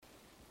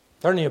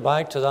Turning you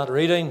back to that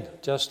reading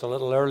just a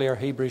little earlier,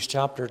 Hebrews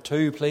chapter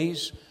 2,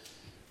 please.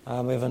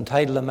 We've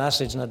entitled the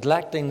message,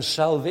 Neglecting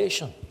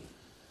Salvation.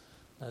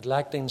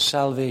 Neglecting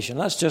Salvation.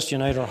 Let's just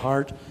unite our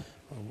heart.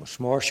 A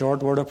small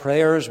short word of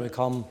prayer as we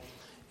come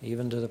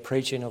even to the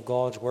preaching of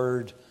God's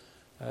word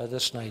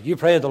this night. You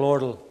pray the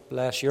Lord will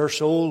bless your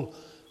soul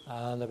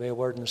and there'll be a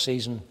word in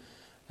season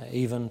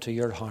even to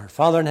your heart.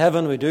 Father in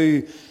heaven, we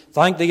do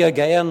thank thee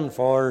again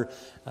for,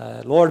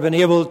 Lord, being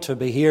able to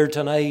be here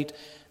tonight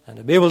and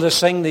to be able to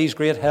sing these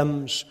great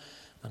hymns.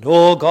 And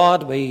oh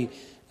God, we,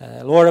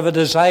 Lord, have a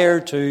desire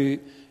to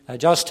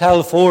just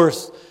tell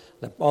forth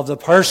of the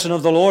person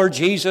of the Lord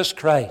Jesus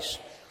Christ.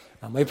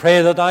 And we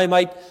pray that I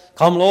might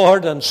come,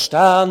 Lord, and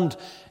stand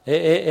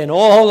in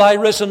all thy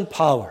risen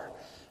power.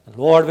 And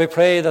Lord, we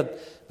pray that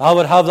thou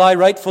would have thy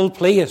rightful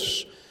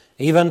place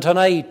even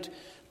tonight,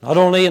 not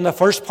only in the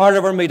first part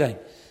of our meeting,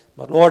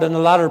 but Lord, in the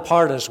latter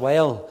part as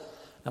well.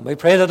 And we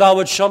pray that thou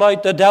would shut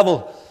out the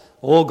devil.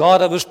 Oh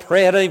God, it was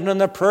prayed even in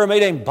the prayer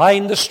meeting,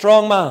 bind the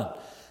strong man.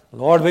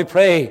 Lord, we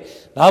pray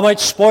thou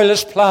might spoil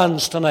his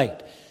plans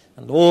tonight.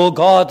 And oh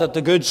God, that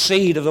the good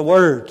seed of the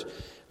word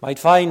might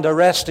find a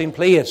resting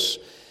place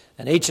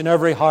in each and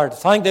every heart.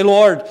 Thank thee,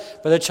 Lord,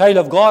 for the child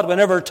of God will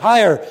never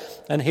tire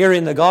in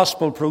hearing the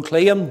gospel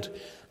proclaimed.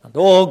 And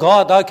oh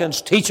God, thou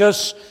canst teach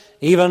us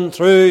even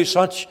through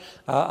such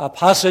a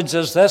passage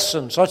as this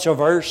and such a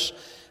verse.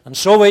 And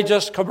so we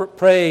just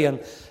pray and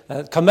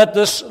commit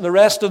the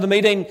rest of the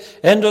meeting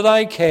into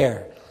thy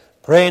care,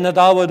 praying that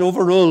thou would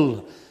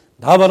overrule,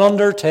 thou would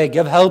undertake,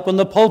 give help in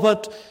the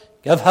pulpit,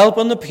 give help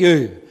in the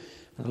pew.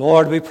 And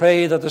Lord, we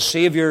pray that the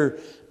Saviour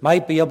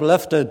might be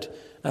uplifted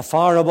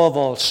far above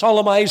all.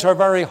 Solemnize our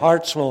very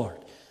hearts, Lord.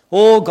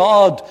 Oh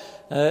God,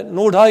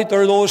 no doubt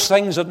there are those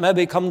things that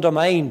maybe come to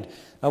mind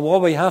and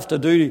what we have to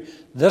do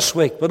this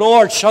week. But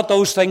Lord, shut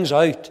those things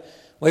out.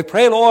 We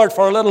pray, Lord,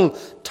 for a little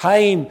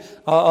time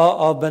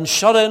of being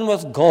shut in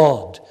with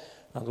God.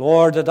 And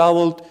Lord, that thou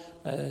wilt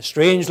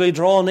strangely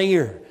draw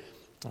near.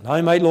 And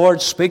I might,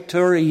 Lord, speak to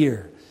our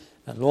ear.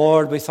 And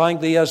Lord, we thank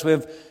thee as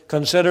we've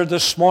considered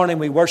this morning.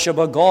 We worship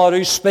a God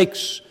who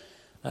speaks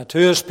to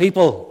his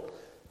people.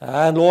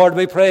 And Lord,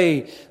 we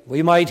pray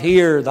we might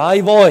hear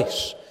thy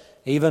voice,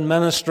 even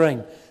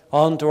ministering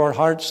unto our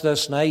hearts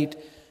this night.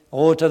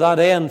 Oh, to that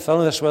end,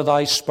 fill us with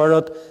thy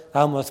Spirit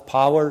and with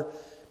power.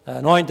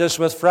 Anoint us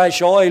with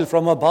fresh oil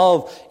from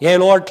above. Yea,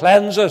 Lord,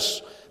 cleanse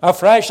us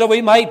afresh that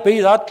we might be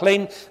that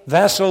clean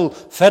vessel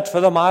fit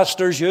for the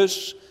Master's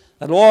use.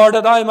 And Lord,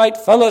 that I might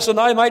fill us and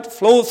I might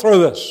flow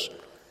through us.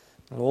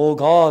 And oh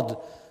God,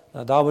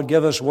 that thou would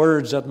give us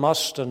words that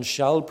must and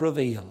shall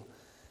prevail.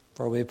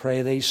 For we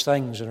pray these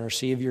things in our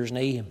Saviour's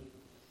name.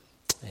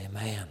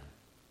 Amen.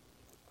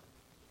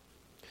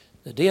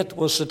 The date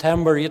was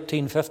September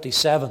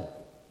 1857.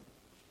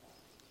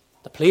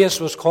 The place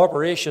was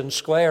Corporation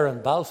Square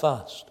in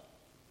Belfast.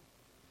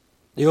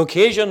 The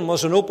occasion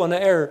was an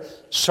open-air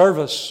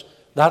service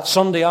that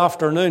Sunday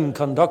afternoon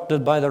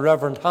conducted by the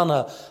Reverend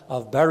Hannah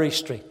of Berry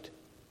Street.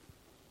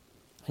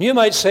 And you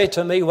might say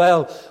to me,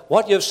 well,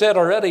 what you've said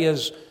already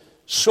is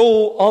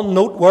so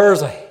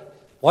unnoteworthy.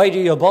 Why do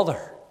you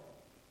bother?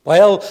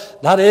 Well,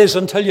 that is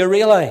until you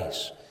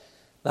realize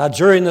that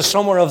during the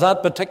summer of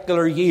that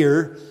particular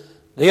year,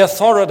 the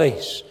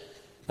authorities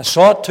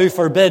sought to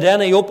forbid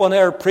any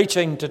open-air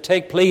preaching to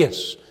take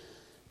place,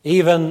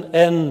 even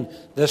in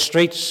the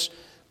streets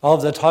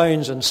of the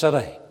towns and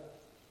city.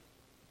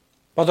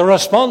 But the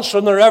response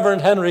from the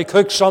Reverend Henry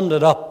Cook summed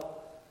it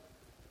up.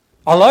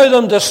 Allow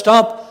them to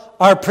stop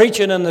our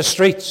preaching in the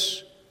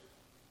streets,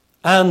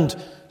 and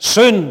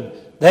soon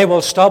they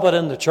will stop it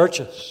in the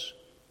churches.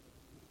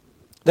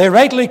 They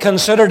rightly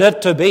considered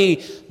it to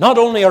be not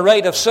only a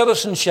right of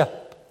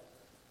citizenship,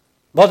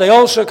 but they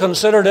also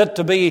considered it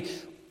to be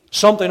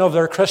something of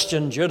their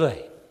Christian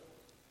duty.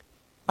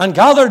 And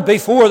gathered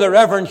before the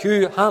Reverend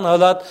Hugh Hannah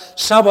that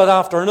Sabbath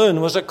afternoon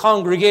was a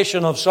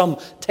congregation of some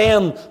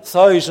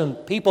 10,000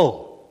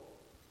 people.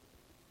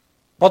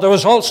 But there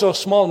was also a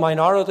small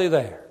minority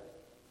there.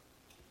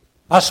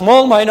 A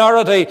small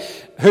minority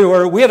who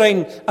were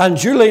waiting and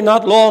duly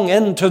not long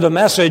into the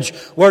message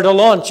were to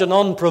launch an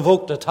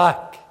unprovoked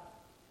attack.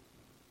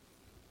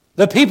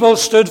 The people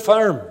stood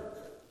firm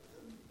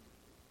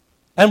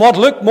in what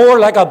looked more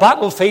like a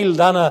battlefield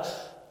than a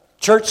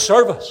church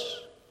service,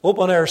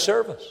 open-air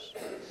service.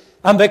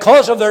 And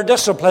because of their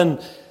discipline,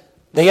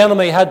 the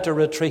enemy had to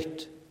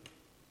retreat.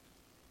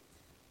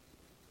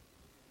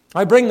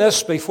 I bring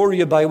this before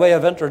you by way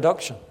of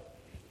introduction,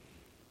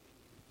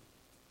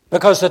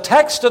 because the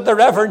text that the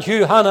Reverend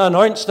Hugh Hannah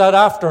announced that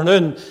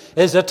afternoon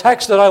is the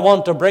text that I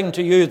want to bring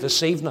to you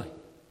this evening.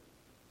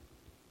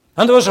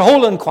 And there was a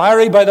whole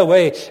inquiry, by the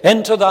way,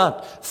 into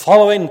that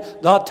following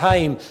that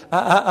time,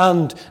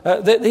 and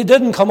they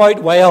didn't come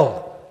out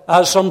well,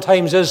 as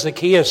sometimes is the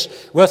case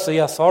with the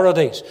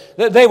authorities.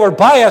 They were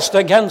biased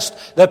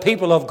against the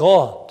people of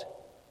God.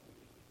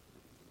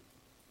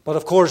 But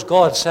of course,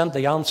 God sent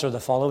the answer the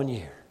following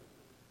year,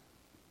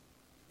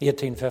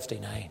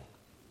 1859.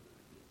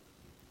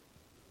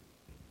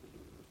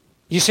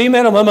 You see,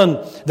 men and women,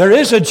 there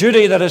is a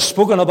duty that is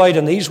spoken about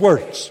in these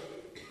words.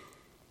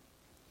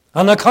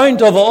 An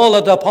account of all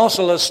that the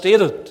apostle has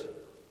stated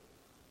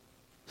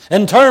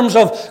in terms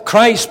of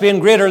Christ being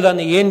greater than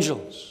the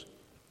angels.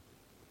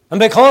 And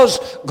because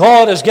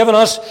God has given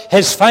us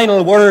His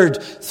final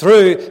word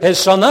through His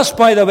Son. That's,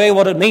 by the way,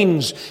 what it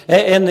means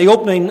in the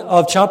opening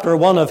of chapter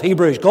 1 of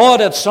Hebrews.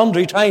 God at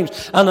sundry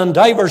times and in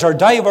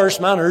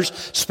diverse manners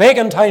spake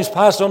in times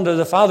past unto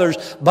the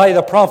fathers by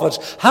the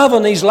prophets,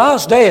 having these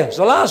last days.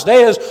 The last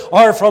days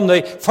are from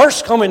the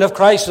first coming of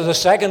Christ to the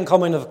second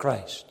coming of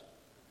Christ.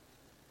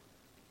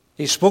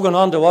 He's spoken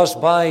unto us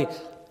by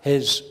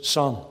His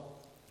Son.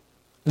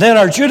 Then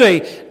our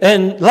duty,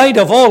 in light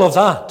of all of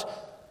that,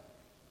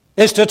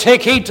 is to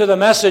take heed to the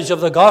message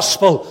of the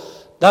gospel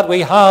that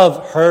we have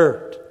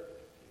heard.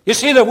 You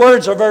see the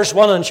words of verse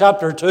 1 in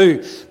chapter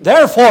 2.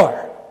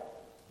 Therefore,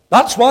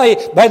 that's why,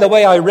 by the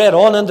way, I read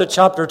on into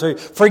chapter 2.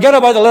 Forget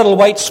about the little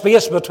white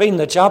space between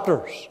the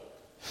chapters.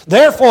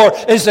 Therefore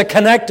is the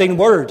connecting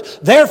word.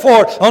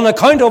 Therefore, on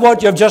account of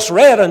what you've just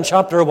read in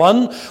chapter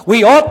 1,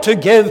 we ought to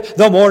give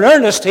the more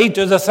earnest heed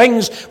to the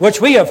things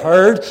which we have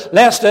heard,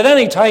 lest at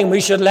any time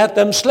we should let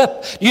them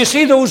slip. You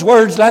see those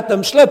words, let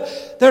them slip?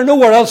 They're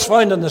nowhere else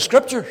found in the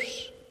Scriptures.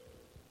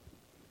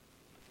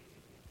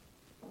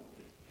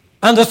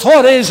 And the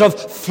thought is of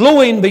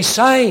flowing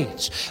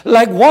besides,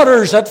 like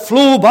waters that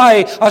flow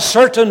by a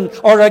certain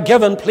or a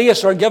given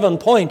place or a given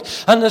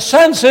point. And the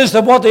sense is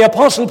that what the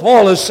Apostle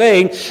Paul is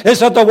saying is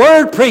that the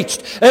word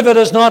preached, if it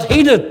is not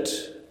heeded,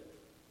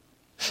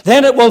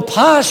 then it will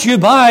pass you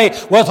by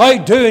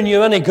without doing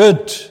you any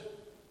good.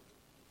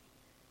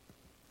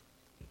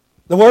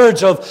 The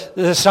words of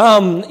the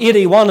Psalm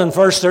 81 and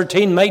verse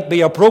 13 might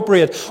be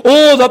appropriate.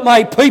 Oh, that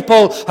my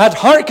people had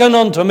hearkened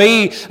unto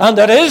me, and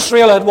that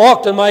Israel had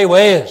walked in my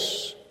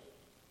ways.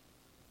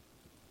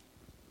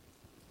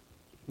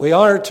 We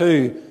are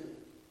to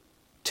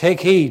take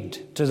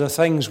heed to the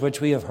things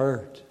which we have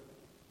heard,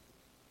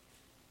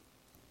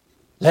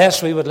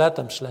 lest we would let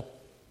them slip.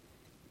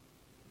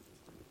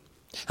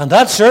 And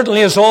that certainly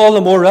is all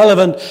the more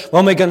relevant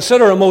when we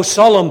consider a most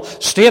solemn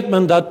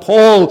statement that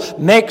Paul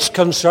makes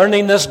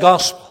concerning this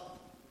gospel.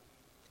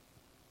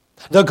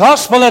 The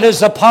gospel that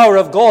is the power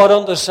of God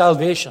unto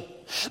salvation.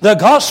 The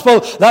gospel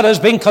that has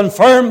been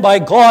confirmed by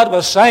God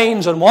with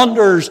signs and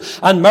wonders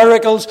and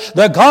miracles.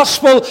 The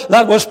gospel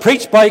that was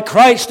preached by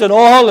Christ in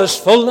all His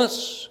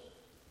fullness.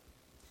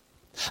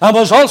 And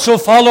was also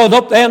followed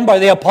up then by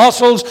the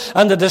apostles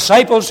and the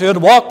disciples who had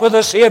walked with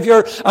the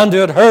Savior and who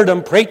had heard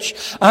Him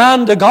preach.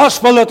 And the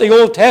gospel that the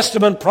Old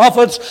Testament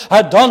prophets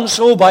had done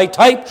so by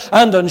type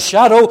and in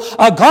shadow.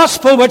 A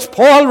gospel which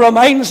Paul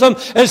reminds them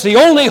is the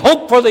only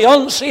hope for the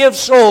unsaved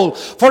soul.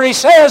 For he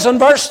says in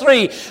verse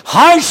 3,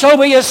 how shall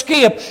we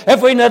escape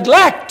if we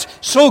neglect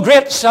so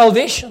great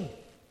salvation?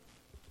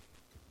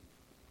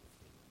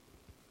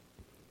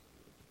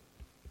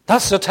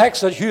 That's the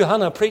text that Hugh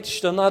Hanna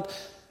preached in that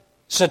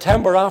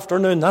September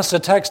afternoon. That's the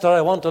text that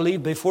I want to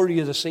leave before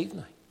you this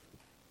evening.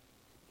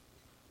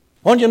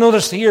 I want you to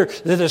notice here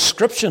the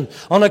description.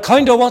 On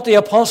account of what the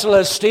apostle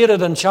has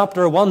stated in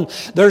chapter 1,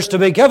 there's to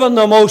be given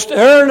the most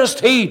earnest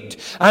heed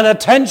and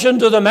attention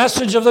to the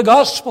message of the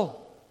gospel.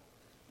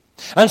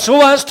 And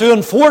so as to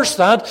enforce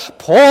that,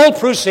 Paul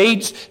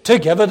proceeds to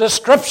give a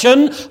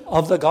description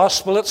of the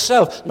gospel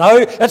itself. Now,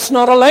 it's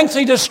not a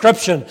lengthy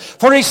description,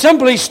 for he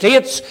simply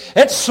states,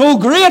 it's so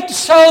great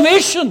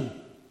salvation.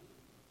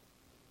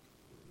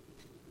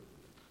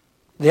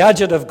 The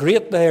adjective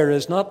great there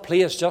is not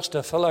placed just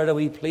to fill out a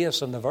wee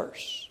place in the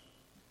verse.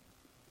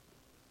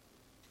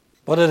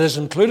 But it is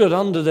included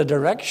under the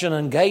direction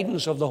and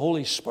guidance of the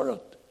Holy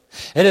Spirit.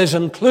 It is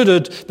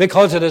included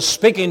because it is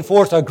speaking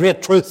forth a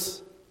great truth.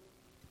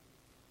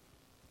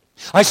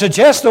 I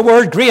suggest the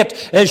word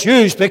great is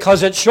used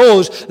because it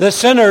shows the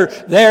sinner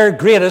their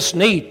greatest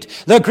need.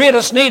 The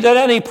greatest need that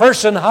any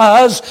person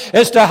has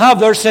is to have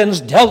their sins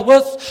dealt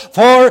with,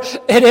 for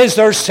it is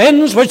their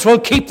sins which will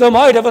keep them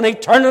out of an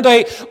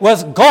eternity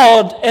with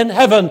God in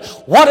heaven.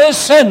 What is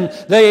sin?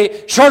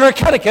 The Shorter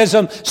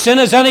Catechism: sin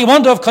is any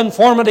want of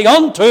conformity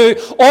unto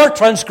or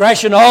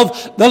transgression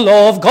of the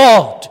law of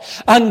God.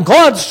 And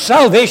God's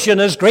salvation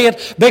is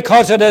great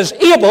because it is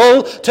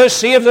able to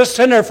save the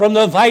sinner from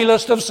the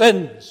vilest of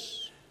sins.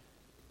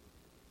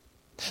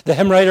 The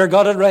hymn writer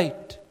got it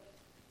right.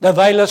 The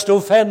vilest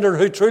offender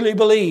who truly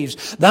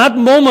believes, that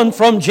moment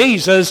from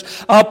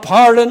Jesus a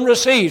pardon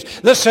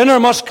receives. The sinner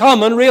must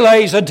come and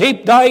realize the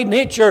deep dyed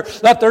nature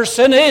that their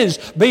sin is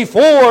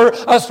before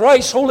a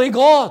thrice holy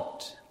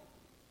God.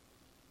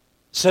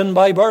 Sin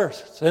by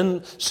birth,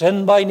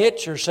 sin by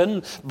nature,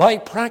 sin by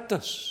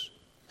practice.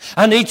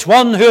 And each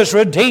one who is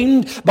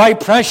redeemed by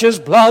precious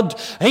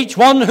blood, each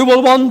one who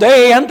will one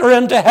day enter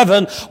into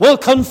heaven, will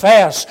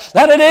confess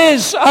that it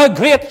is a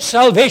great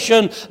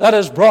salvation that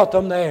has brought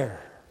them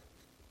there.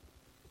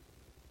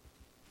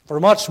 For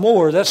much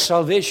more, this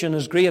salvation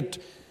is great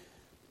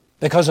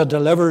because it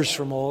delivers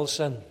from all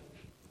sin.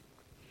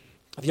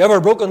 Have you ever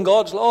broken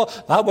God's law?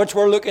 That which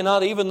we're looking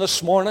at even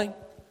this morning,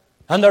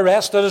 and the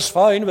rest that is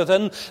found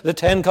within the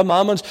 10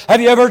 Commandments.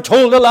 Have you ever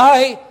told a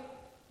lie?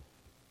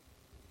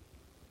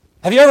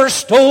 Have you ever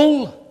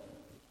stole?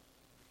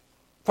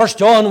 1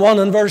 John 1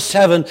 and verse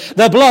 7,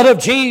 the blood of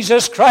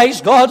Jesus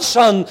Christ, God's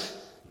Son,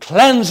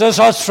 cleanses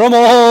us from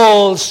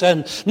all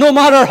sin, no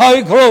matter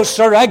how gross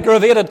or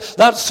aggravated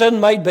that sin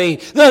might be.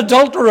 The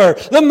adulterer,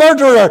 the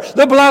murderer,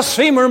 the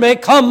blasphemer may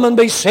come and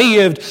be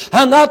saved.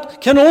 And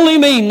that can only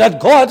mean that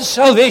God's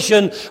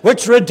salvation,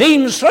 which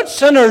redeems such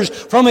sinners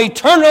from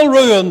eternal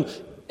ruin,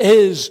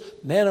 is,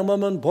 men and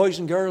women, boys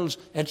and girls,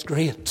 it's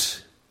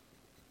great.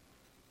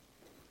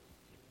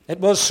 It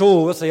was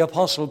so with the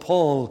Apostle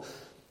Paul,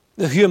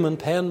 the human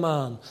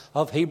penman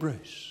of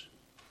Hebrews.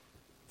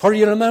 For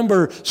you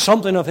remember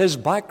something of his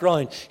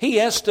background. He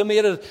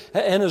estimated,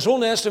 in his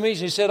own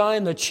estimation, he said, I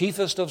am the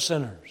chiefest of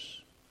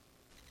sinners.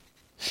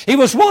 He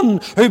was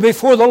one who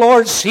before the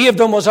Lord saved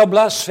him was a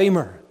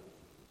blasphemer.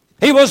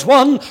 He was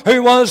one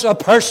who was a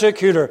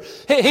persecutor.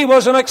 He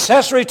was an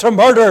accessory to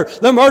murder,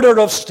 the murder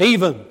of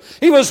Stephen.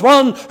 He was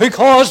one who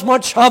caused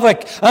much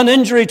havoc and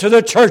injury to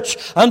the church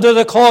and to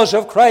the cause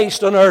of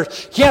Christ on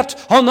earth.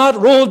 Yet on that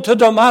road to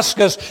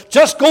Damascus,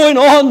 just going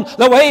on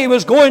the way he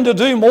was going to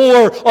do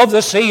more of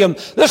the same,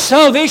 the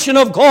salvation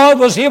of God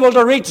was able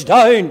to reach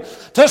down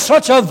to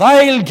such a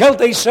vile,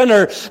 guilty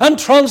sinner and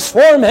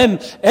transform him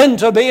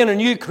into being a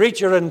new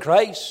creature in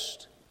Christ.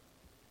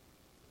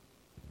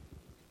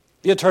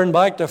 You turn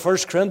back to 1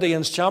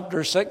 Corinthians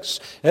chapter 6.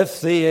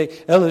 If the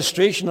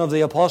illustration of the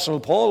Apostle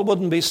Paul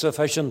wouldn't be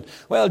sufficient,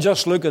 well,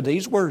 just look at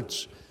these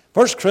words.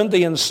 1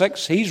 Corinthians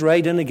 6, he's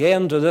writing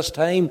again to this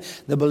time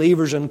the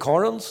believers in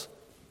Corinth.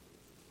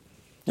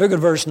 Look at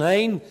verse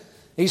 9.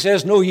 He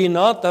says, know ye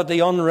not that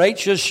the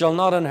unrighteous shall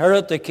not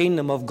inherit the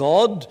kingdom of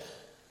God?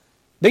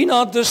 Be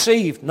not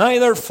deceived,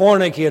 neither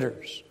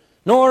fornicators,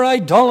 nor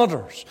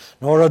idolaters,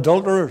 nor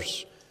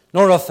adulterers,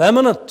 nor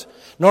effeminate,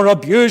 nor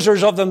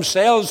abusers of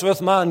themselves with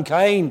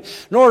mankind,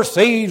 nor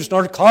thieves,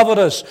 nor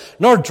covetous,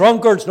 nor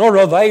drunkards, nor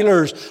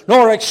revilers,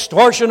 nor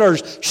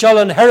extortioners shall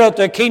inherit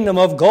the kingdom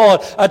of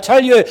God. I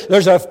tell you,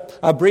 there's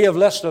a brave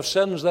list of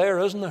sins there,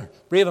 isn't there?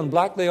 Brave and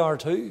black they are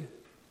too.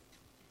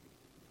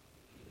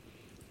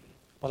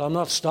 But I'm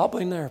not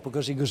stopping there,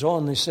 because he goes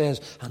on and he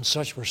says, and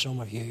such were some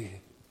of you.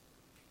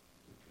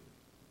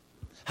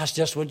 That's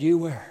just what you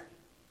were.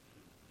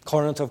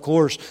 Corinth, of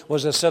course,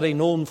 was a city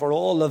known for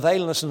all the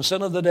vileness and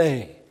sin of the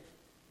day.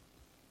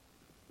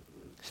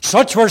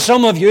 Such were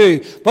some of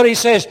you, but he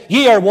says,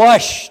 ye are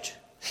washed,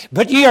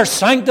 but ye are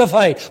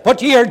sanctified,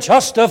 but ye are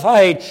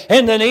justified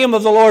in the name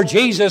of the Lord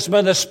Jesus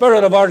by the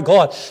Spirit of our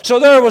God. So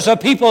there was a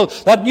people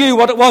that knew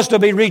what it was to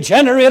be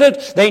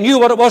regenerated. They knew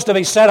what it was to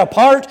be set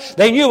apart.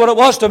 They knew what it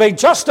was to be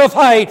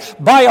justified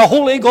by a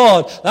holy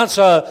God. That's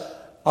a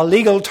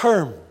legal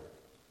term.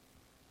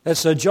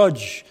 It's a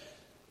judge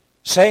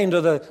saying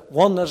to the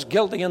one that's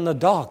guilty in the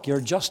dock,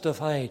 you're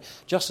justified,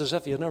 just as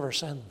if you'd never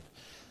sinned.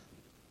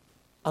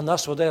 And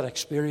that's what they'd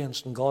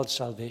experienced in God's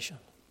salvation.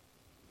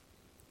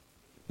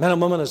 Men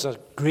and women, is a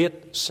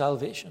great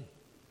salvation.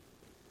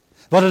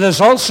 But it is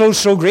also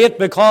so great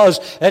because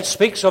it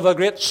speaks of a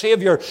great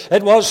Savior.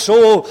 It was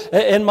so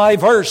in my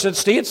verse. It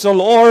states the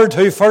Lord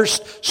who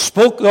first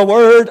spoke the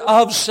word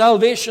of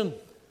salvation.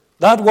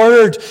 That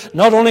word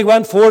not only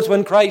went forth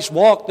when Christ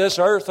walked this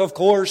earth, of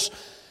course,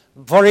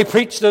 for he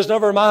preached as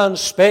never man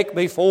spake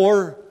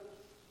before.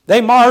 They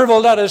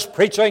marveled at his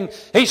preaching.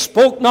 He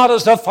spoke not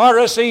as the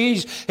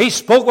Pharisees. He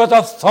spoke with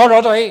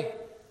authority.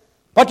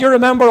 But you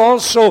remember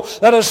also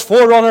that his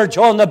forerunner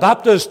John the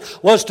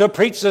Baptist was to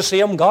preach the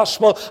same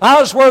gospel,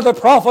 as were the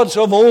prophets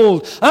of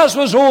old, as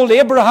was old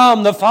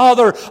Abraham, the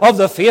father of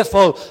the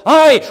faithful.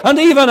 Aye, and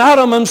even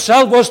Adam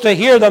himself was to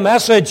hear the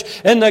message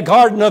in the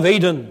Garden of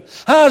Eden,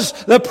 as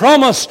the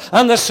promise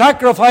and the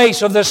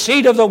sacrifice of the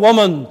seed of the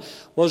woman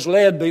was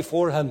laid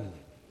before him.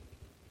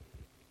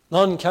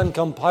 None can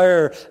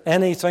compare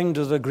anything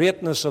to the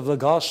greatness of the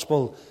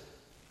gospel,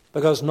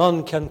 because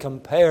none can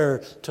compare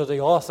to the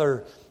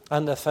author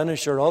and the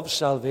finisher of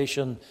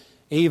salvation,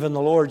 even the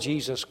Lord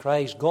Jesus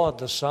Christ, God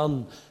the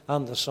Son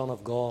and the Son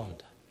of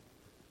God.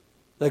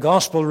 The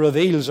gospel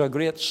reveals a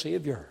great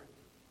Savior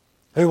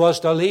who was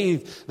to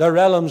leave the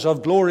realms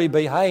of glory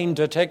behind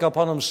to take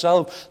upon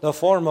himself the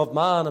form of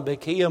man and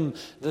became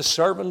the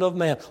servant of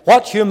men.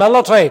 What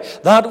humility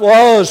that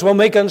was when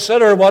we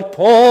consider what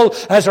Paul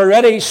has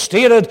already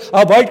stated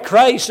about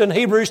Christ in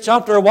Hebrews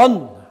chapter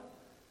 1.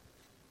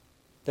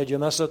 Did you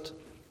miss it?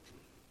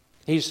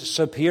 He's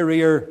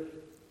superior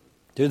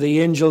to the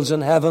angels in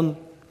heaven.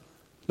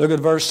 Look at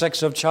verse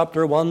 6 of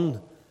chapter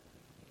 1.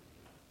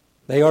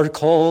 They are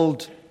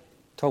called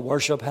to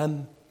worship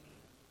him.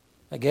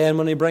 Again,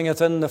 when he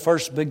bringeth in the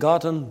first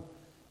begotten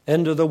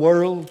into the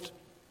world,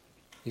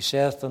 he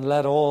saith, and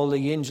let all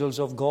the angels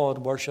of God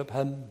worship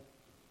him.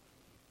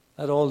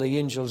 Let all the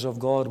angels of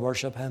God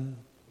worship him.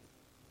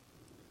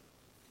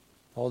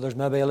 Oh, there's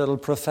maybe a little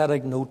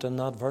prophetic note in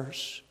that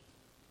verse,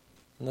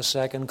 in the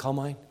second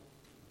coming.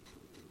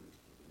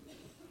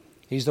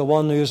 He's the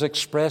one who is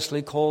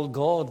expressly called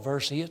God,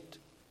 verse 8.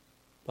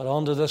 But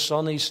unto the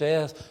Son he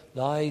saith,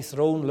 thy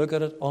throne, look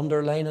at it,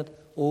 underline it,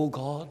 O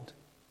God.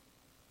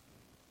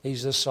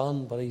 He's the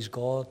Son, but he's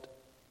God.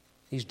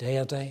 He's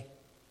deity.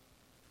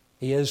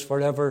 He is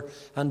forever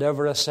and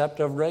ever. A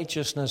scepter of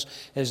righteousness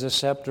is the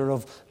scepter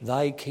of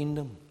thy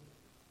kingdom.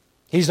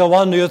 He's the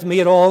one who hath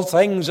made all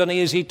things, and He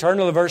is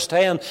eternal. Verse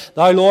 10,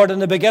 Thou, Lord, in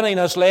the beginning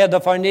hast laid the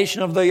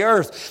foundation of the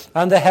earth,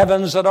 and the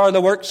heavens that are the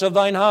works of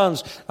thine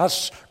hands.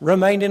 That's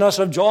reminding us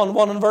of John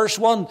 1 and verse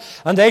 1.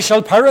 And they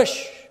shall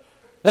perish.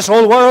 This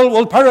whole world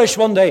will perish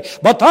one day,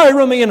 but thou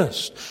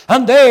remainest.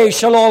 And they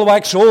shall all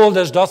wax old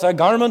as doth a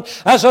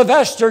garment. As a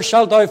vesture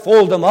shalt thou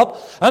fold them up,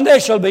 and they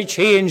shall be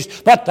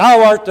changed. But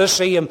thou art the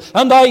same,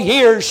 and thy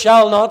years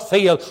shall not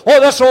fail.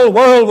 Oh, this whole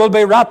world will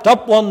be wrapped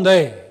up one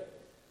day.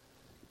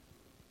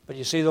 But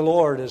you see, the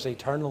Lord is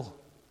eternal.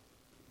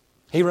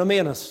 He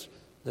remaineth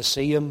the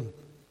same,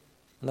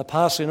 and the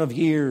passing of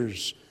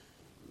years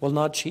will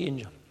not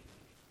change Him.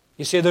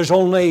 You see, there's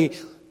only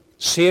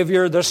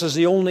Savior. This is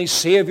the only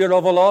Savior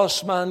of a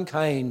lost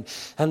mankind.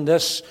 And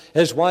this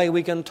is why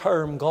we can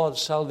term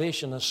God's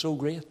salvation as so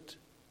great.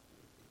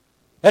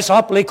 It's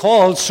aptly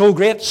called so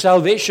great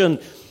salvation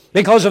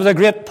because of the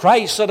great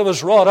price that it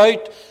was wrought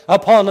out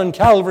upon on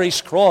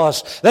Calvary's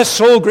cross. This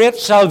so great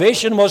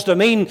salvation was to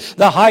mean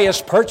the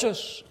highest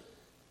purchase.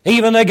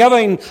 Even the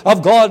giving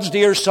of God's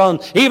dear Son,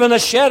 even the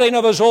shedding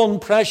of His own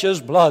precious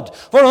blood.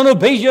 For in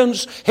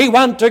obedience He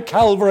went to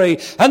Calvary,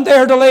 and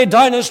there to lay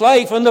down His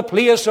life in the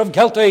place of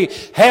guilty,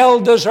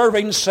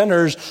 hell-deserving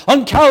sinners.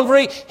 On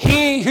Calvary,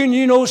 He who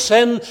knew no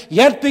sin,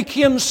 yet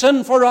became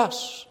sin for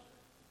us,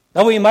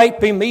 that we might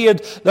be made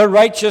the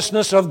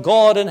righteousness of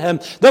God in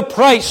Him. The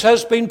price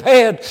has been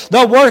paid.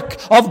 The work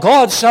of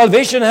God's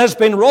salvation has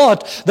been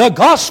wrought. The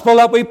gospel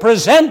that we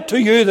present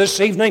to you this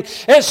evening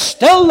is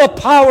still the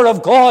power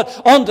of God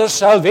unto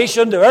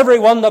salvation to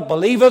everyone that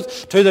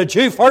believeth, to the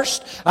Jew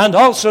first and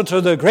also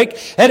to the Greek.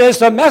 It is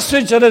the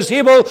message that is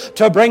able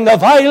to bring the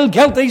vile,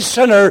 guilty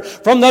sinner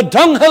from the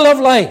dunghill of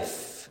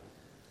life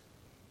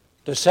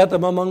to set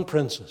them among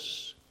princes.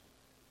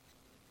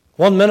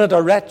 One minute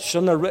a wretch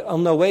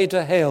on the way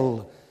to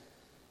hell.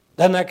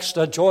 The next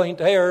a joint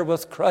heir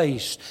with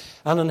Christ,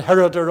 an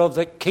inheritor of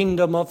the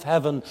kingdom of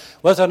heaven,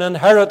 with an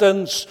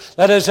inheritance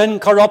that is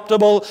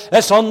incorruptible,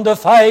 it's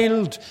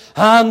undefiled,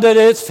 and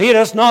it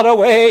fadeth not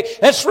away.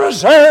 It's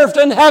reserved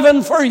in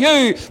heaven for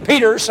you,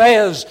 Peter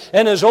says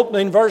in his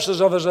opening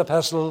verses of his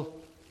epistle.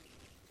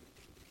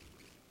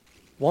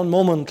 One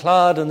moment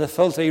clad in the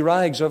filthy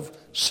rags of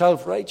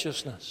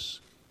self-righteousness.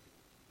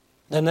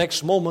 The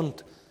next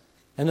moment,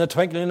 in the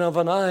twinkling of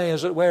an eye,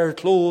 as it were,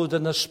 clothed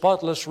in the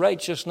spotless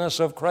righteousness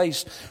of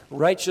Christ,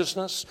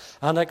 righteousness,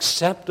 and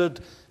accepted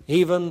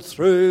even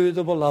through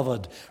the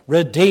beloved,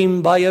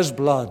 redeemed by His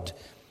blood,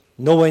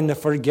 knowing the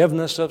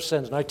forgiveness of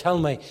sins. Now tell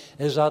me,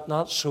 is that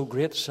not so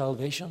great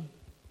salvation?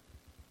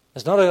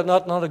 Is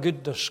not a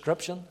good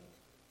description?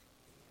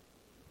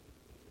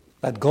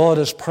 That God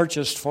has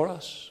purchased for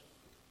us.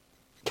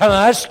 Can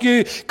I ask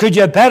you, could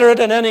you better it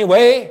in any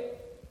way?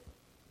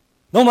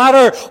 No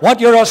matter what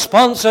your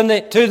response to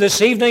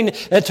this evening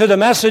to the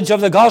message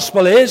of the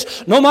gospel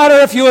is, no matter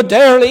if you would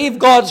dare leave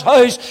God's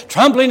house,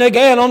 trampling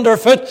again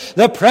underfoot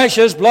the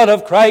precious blood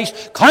of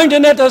Christ,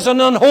 counting it as an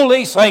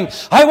unholy thing,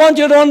 I want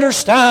you to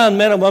understand,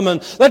 men and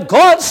women, that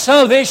God's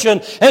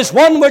salvation is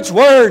one which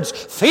words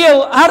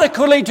fail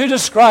adequately to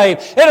describe.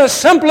 It is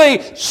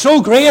simply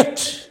so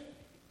great.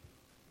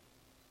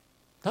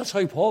 That's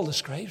how Paul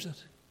describes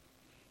it.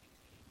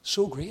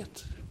 So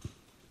great.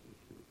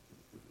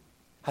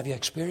 Have you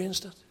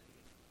experienced it?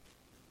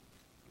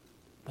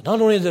 But not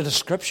only the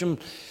description,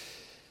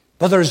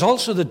 but there's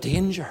also the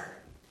danger.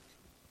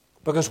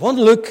 Because one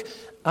look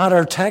at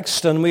our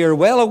text and we are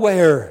well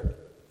aware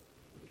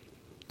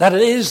that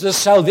it is the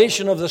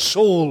salvation of the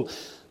soul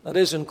that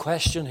is in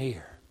question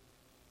here.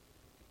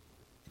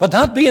 But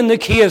that being the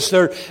case,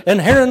 there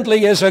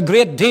inherently is a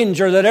great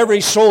danger that every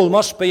soul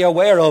must be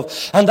aware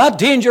of. And that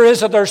danger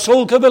is that their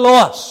soul could be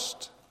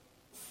lost.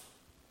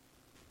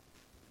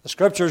 The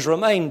Scriptures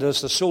remind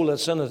us, the soul that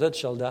sinneth, it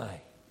shall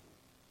die.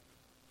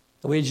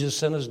 The wages of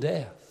sin is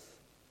death.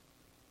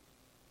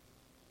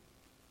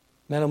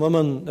 Men and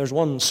women, there's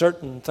one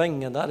certain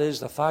thing, and that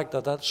is the fact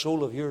that that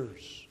soul of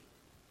yours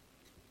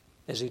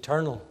is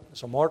eternal,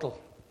 it's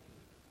immortal.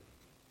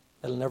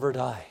 It'll never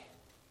die.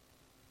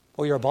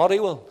 Oh, your body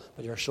will,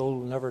 but your soul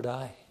will never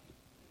die.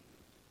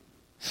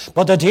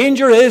 But the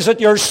danger is that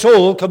your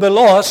soul could be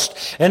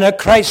lost in a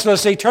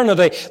Christless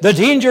eternity. The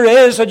danger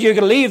is that you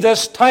can leave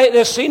this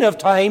scene of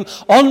time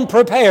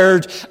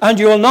unprepared and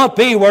you will not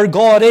be where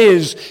God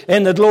is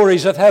in the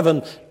glories of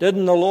heaven.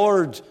 Didn't the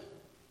Lord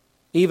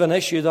even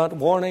issue that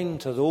warning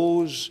to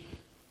those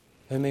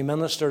whom He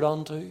ministered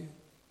unto?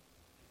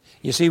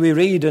 You see, we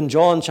read in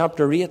John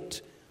chapter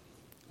 8,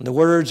 in the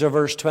words of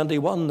verse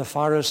 21, the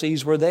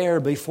Pharisees were there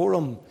before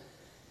Him.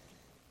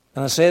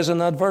 And it says in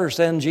that verse,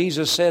 Then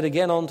Jesus said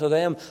again unto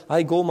them,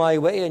 I go my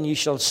way, and ye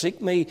shall seek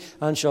me,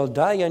 and shall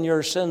die in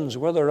your sins.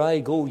 Whither I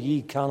go,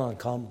 ye cannot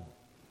come.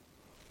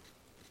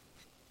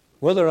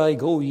 Whither I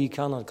go, ye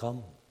cannot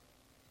come.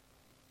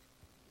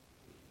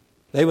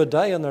 They would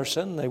die in their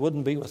sin. They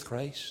wouldn't be with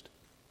Christ.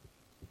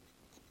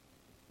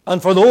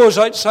 And for those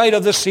outside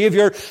of the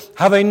Savior,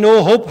 having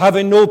no hope,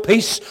 having no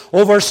peace,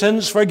 over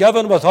sins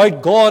forgiven,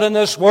 without God in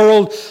this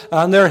world,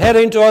 and they're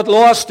heading to a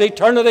lost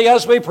eternity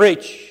as we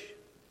preach.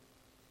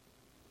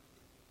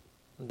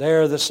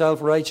 They're the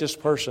self-righteous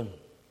person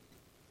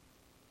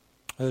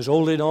who's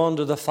holding on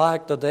to the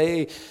fact that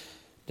they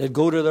did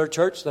go to their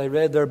church, they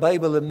read their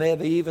Bible, and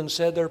maybe even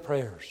said their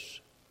prayers.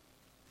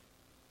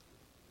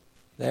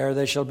 There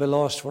they shall be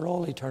lost for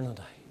all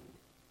eternity.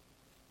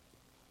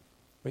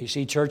 Where you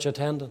see church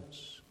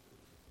attendance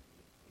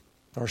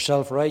or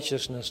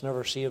self-righteousness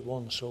never saved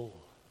one soul.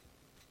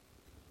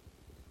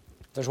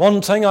 There's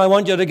one thing I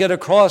want you to get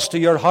across to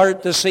your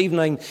heart this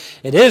evening.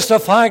 It is the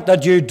fact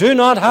that you do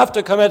not have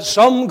to commit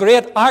some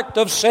great act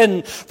of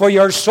sin for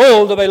your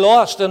soul to be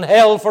lost in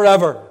hell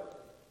forever.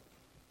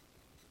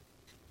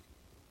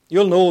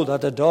 You'll know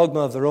that the dogma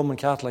of the Roman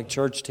Catholic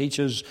Church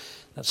teaches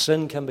that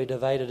sin can be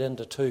divided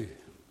into two.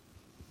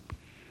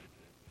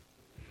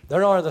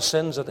 There are the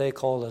sins that they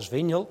call as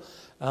venial,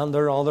 and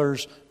there are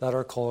others that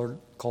are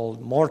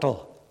called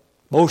mortal.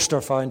 Most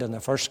are found in the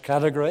first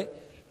category,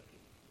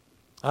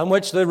 and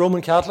which the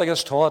Roman Catholic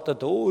has taught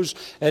that those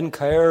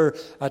incur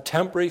a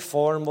temporary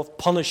form of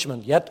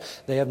punishment,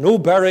 yet they have no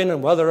bearing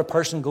on whether a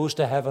person goes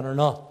to heaven or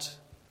not.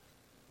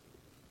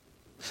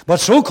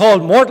 But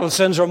so-called mortal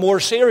sins are more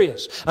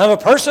serious. And if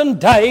a person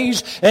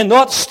dies in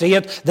that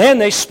state, then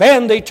they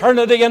spend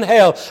eternity in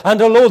hell.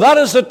 And although that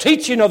is the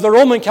teaching of the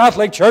Roman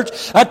Catholic Church,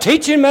 a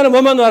teaching, men and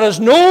women, that has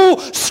no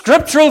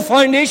scriptural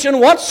foundation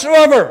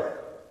whatsoever.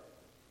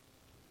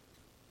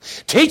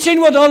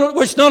 Teaching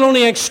which not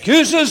only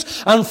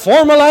excuses and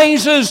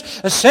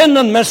formalizes sin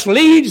and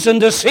misleads and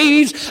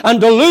deceives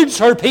and deludes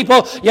her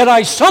people, yet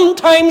I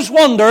sometimes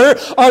wonder,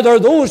 are there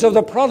those of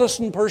the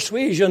Protestant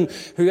persuasion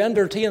who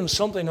entertain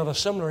something of a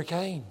similar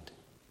kind?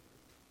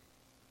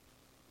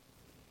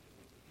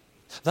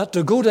 That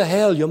to go to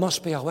hell you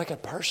must be a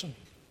wicked person.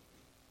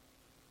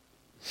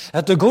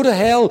 That to go to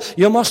hell,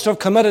 you must have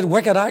committed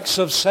wicked acts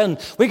of sin.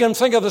 We can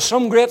think of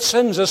some great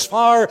sins as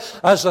far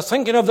as the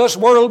thinking of this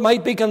world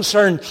might be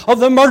concerned.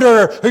 Of the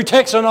murderer who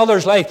takes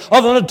another's life.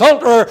 Of an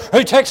adulterer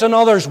who takes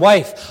another's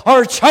wife.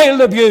 Or a child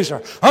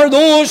abuser. Or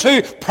those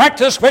who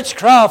practice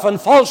witchcraft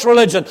and false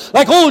religion.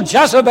 Like old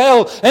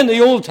Jezebel in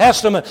the Old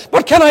Testament.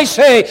 But can I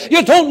say,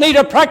 you don't need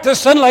to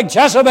practice sin like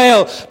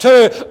Jezebel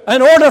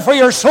in order for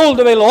your soul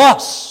to be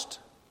lost.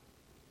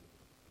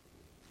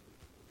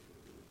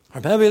 Or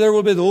maybe there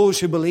will be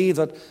those who believe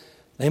that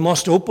they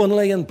must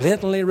openly and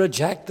blatantly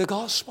reject the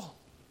gospel.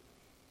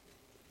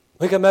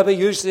 We can maybe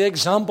use the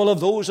example of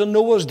those in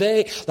Noah's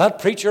day. That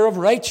preacher of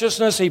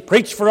righteousness, he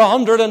preached for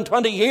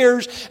 120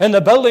 years in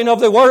the building of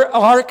the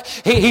ark.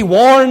 He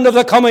warned of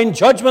the coming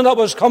judgment that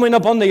was coming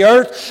upon the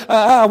earth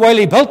while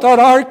he built that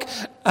ark.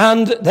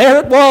 And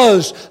there it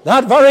was,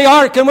 that very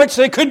ark in which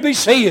they could be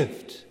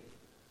saved.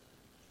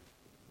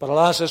 But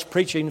alas, his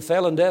preaching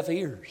fell on deaf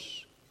ears.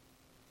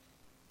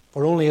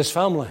 For only his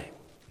family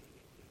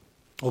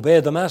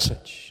obeyed the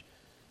message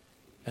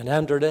and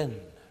entered in.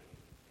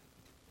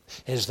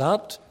 Is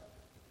that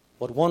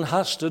what one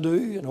has to do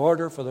in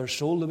order for their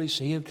soul to be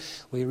saved?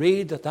 We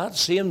read that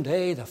same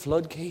day the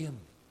flood came.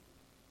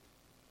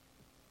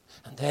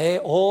 And they,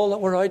 all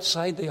that were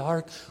outside the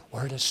ark,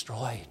 were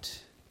destroyed.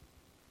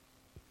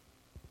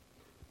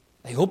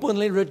 They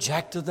openly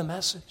rejected the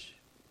message.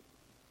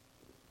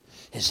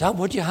 Is that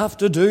what you have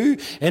to do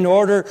in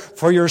order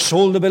for your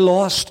soul to be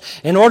lost?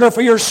 In order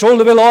for your soul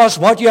to be lost,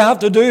 what you have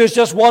to do is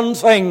just one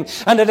thing,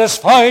 and it is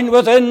found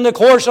within the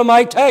course of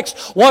my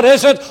text. What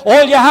is it?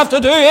 All you have to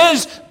do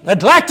is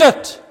neglect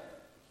it.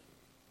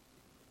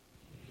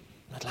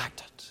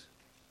 Neglect it.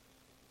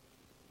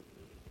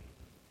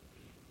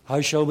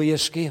 How shall we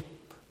escape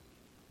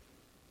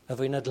if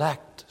we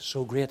neglect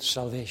so great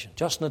salvation?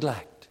 Just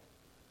neglect.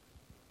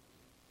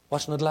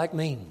 What's neglect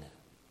mean?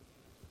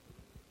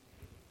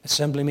 It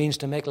simply means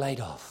to make light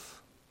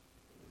of,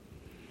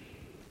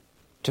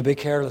 to be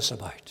careless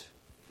about.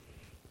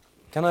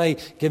 Can I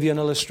give you an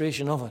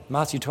illustration of it?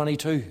 Matthew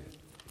 22.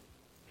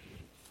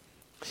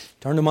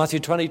 Turn to Matthew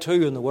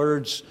 22 in the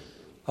words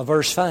of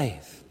verse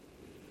 5.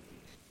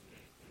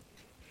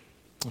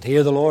 And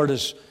here the Lord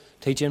is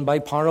teaching by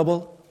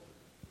parable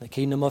the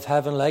kingdom of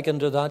heaven likened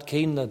to that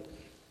king that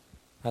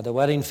had the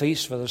wedding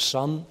feast for the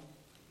son.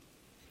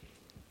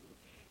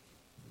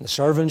 The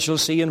servants, shall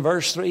see in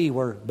verse 3,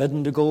 were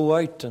bidden to go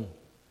out and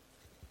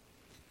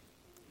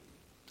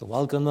to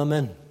welcome them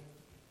in.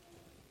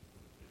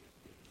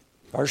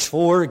 Verse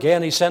 4,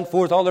 again, he sent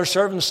forth other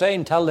servants,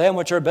 saying, tell them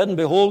which are bidden,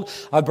 behold,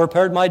 I've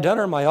prepared my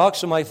dinner, my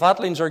oxen, my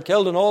fatlings are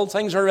killed, and all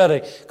things are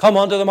ready. Come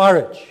unto the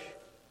marriage.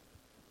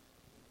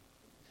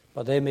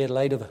 But they made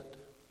light of it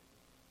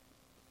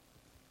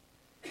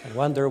and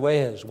went their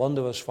ways, one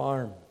to his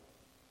farm,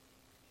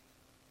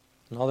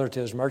 another to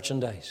his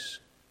merchandise.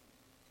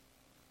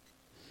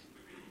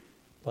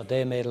 But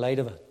they made light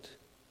of it.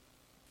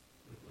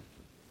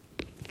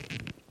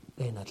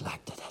 They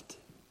neglected it.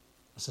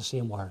 It's the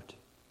same word.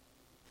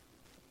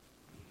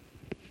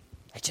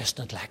 They just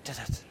neglected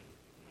it.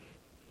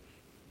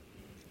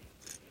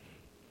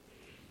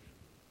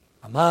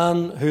 A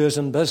man who is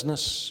in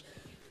business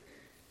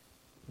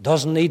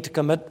doesn't need to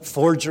commit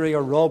forgery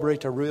or robbery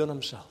to ruin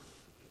himself.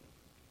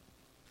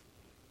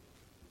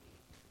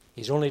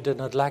 He's only to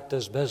neglect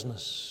his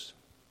business,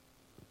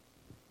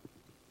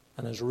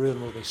 and his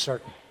ruin will be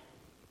certain.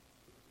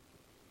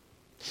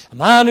 A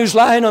man who's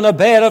lying on a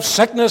bed of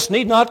sickness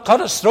need not cut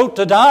his throat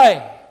to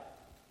die.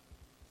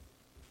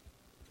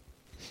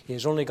 He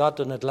has only got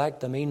to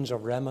neglect the means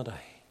of remedy,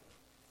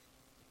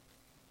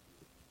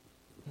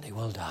 and he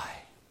will die.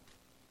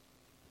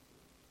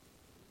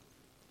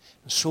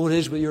 And so it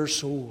is with your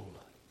soul.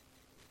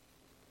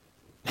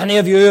 Many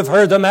of you have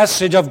heard the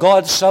message of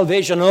God's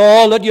salvation.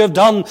 All that you have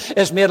done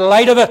is made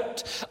light of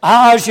it.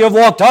 As you have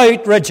walked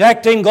out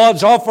rejecting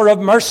God's offer of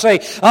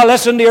mercy,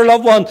 listen, dear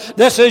loved one,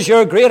 this is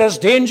your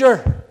greatest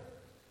danger.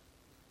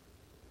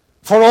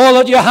 For all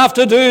that you have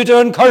to do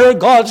to incur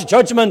God's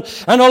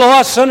judgment and a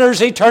lost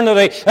sinner's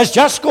eternity is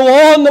just go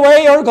on the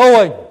way you're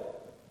going.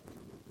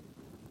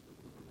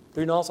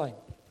 Do nothing.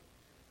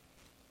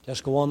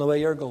 Just go on the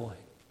way you're going.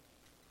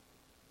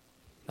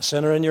 A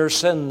sinner in your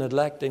sin,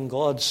 neglecting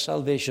God's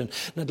salvation.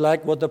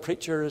 Neglect what the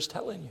preacher is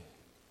telling you.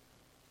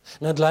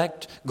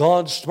 Neglect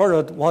God's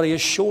Spirit, what He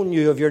has shown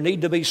you of your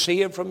need to be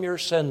saved from your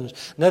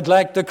sins.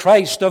 Neglect the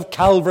Christ of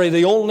Calvary,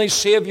 the only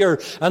Savior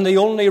and the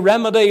only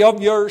remedy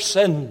of your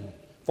sin,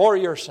 for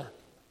your sin.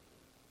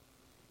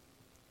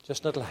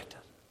 Just neglect it.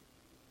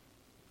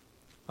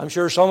 I'm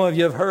sure some of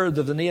you have heard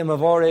of the name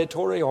of R.A.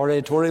 Torrey.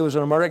 R.A. Torrey was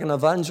an American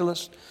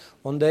evangelist.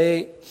 One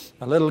day,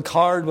 a little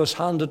card was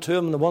handed to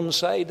him, and on one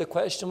side the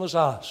question was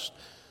asked,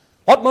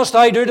 "What must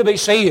I do to be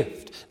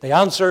saved?" The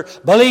answer,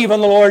 "Believe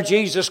in the Lord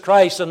Jesus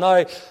Christ, and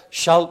thou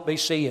shalt be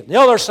saved." The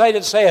other side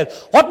it said,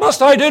 "What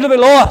must I do to be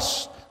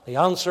lost?" The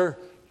answer,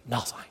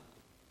 "Nothing."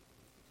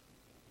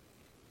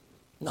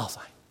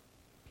 Nothing.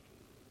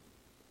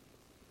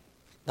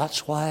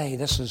 That's why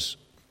this is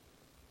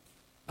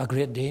a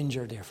great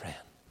danger, dear friend,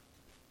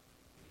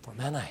 for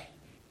many.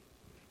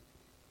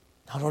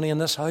 Not only in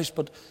this house,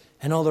 but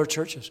in other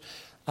churches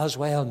as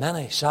well.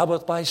 Many,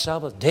 Sabbath by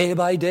Sabbath, day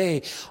by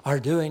day, are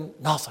doing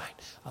nothing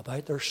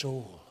about their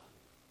soul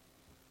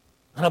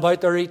and about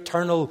their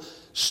eternal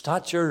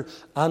stature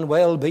and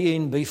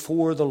well-being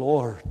before the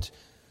Lord.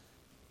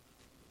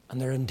 And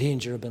they're in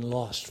danger of being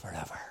lost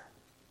forever.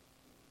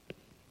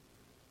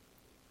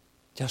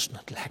 Just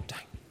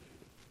neglecting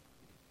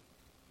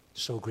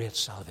so great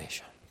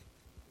salvation.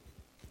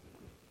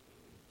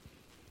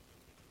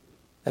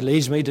 It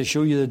leads me to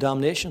show you the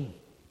damnation.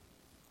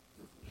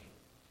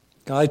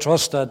 I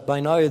trust that by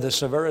now the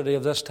severity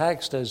of this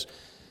text is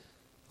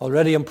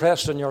already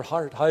impressed in your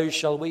heart. How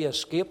shall we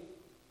escape?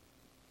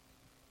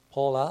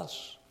 Paul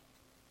asks,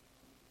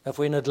 if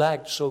we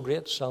neglect so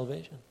great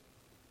salvation.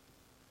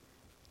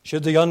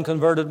 Should the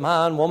unconverted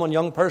man, woman,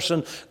 young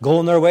person go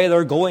on their way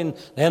they're going,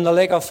 then the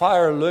lake of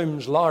fire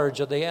looms large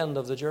at the end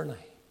of the journey.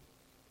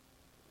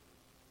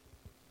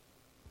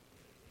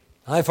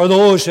 Aye, for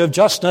those who have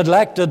just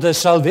neglected the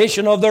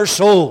salvation of their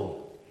soul,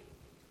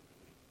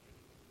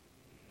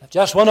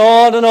 just went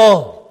on and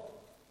on.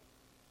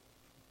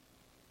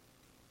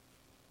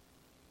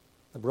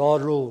 The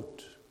broad road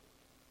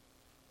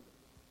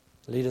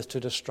leadeth to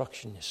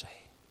destruction, you see.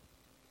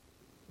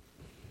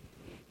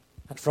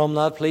 And from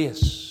that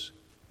place,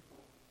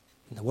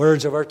 in the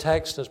words of our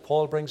text, as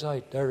Paul brings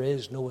out, there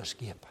is no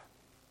escape.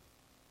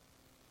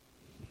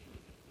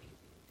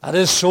 That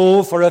is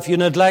so, for if you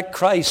neglect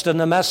Christ and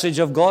the message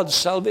of God's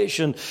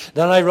salvation,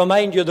 then I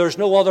remind you there's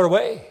no other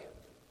way.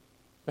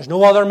 There's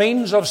no other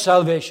means of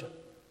salvation.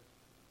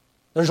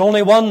 There's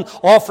only one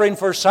offering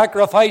for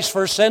sacrifice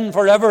for sin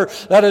forever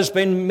that has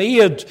been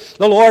made.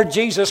 The Lord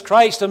Jesus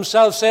Christ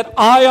Himself said,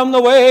 "I am the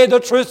way,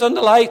 the truth, and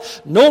the life.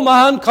 No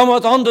man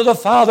cometh unto the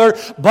Father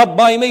but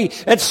by me."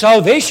 It's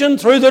salvation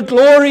through the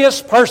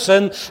glorious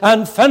person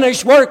and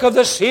finished work of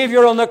the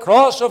Savior on the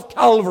cross of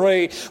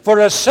Calvary for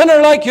a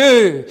sinner like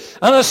you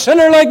and a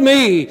sinner like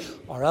me,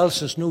 or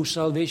else there's no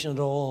salvation at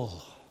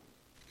all.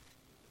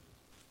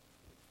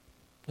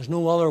 There's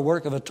no other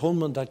work of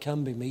atonement that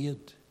can be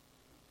made.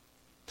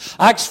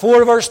 Acts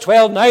 4 verse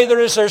 12, neither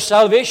is there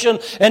salvation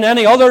in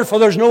any other, for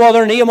there's no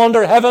other name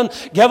under heaven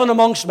given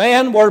amongst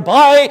men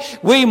whereby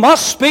we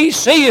must be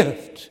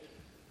saved.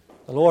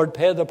 The Lord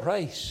paid the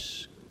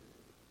price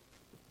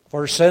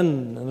for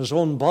sin in His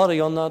own body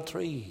on that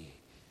tree.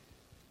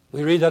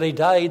 We read that He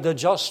died the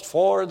just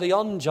for the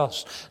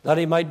unjust, that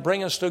He might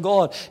bring us to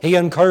God. He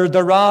incurred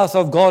the wrath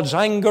of God's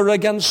anger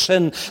against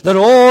sin, that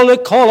all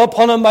that call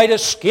upon Him might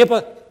escape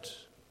it.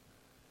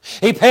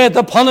 He paid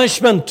the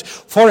punishment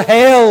for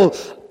hell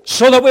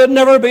so that we'd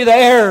never be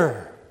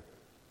there.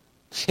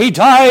 He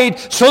died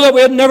so that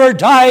we'd never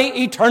die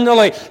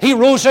eternally. He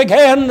rose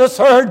again the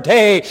third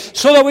day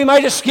so that we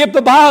might escape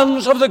the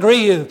bonds of the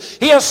grave.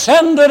 He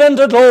ascended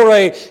into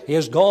glory. He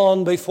has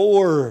gone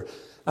before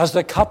as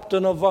the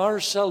captain of our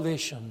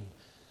salvation,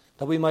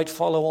 that we might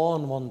follow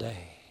on one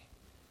day.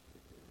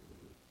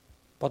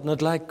 But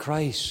neglect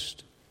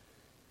Christ,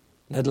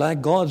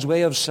 neglect God's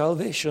way of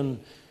salvation,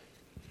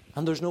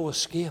 and there's no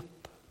escape.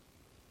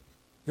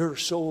 Your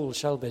soul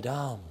shall be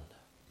damned.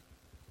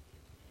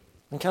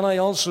 And can I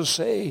also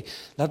say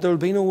that there will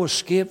be no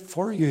escape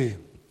for you?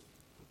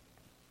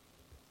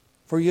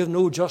 For you have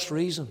no just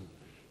reason,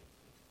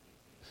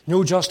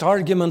 no just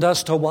argument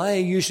as to why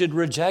you should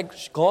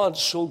reject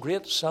God's so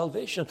great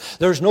salvation.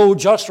 There's no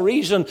just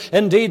reason.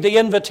 Indeed, the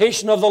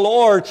invitation of the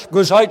Lord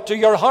goes out to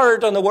your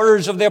heart in the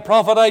words of the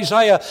prophet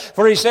Isaiah.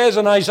 For he says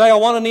in Isaiah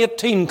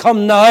 1:18,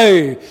 "Come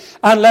now,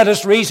 and let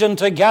us reason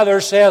together,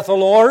 saith the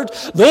Lord.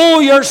 Though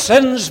your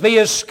sins be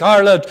as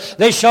scarlet,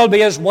 they shall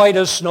be as white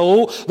as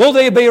snow. Though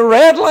they be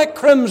red like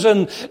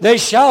crimson, they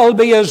shall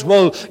be as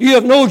wool." You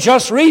have no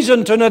just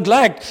reason to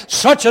neglect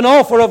such an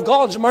offer of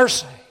God's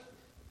mercy.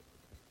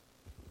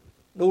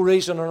 No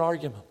reason or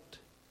argument.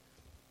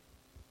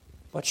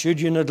 But should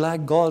you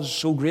neglect God's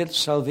so great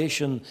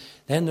salvation,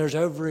 then there's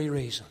every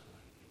reason.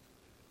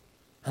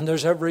 And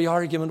there's every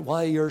argument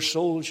why your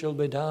soul shall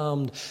be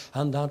damned,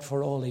 and that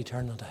for all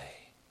eternity.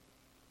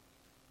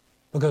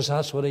 Because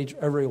that's what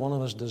every one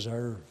of us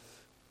deserve.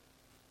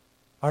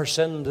 Our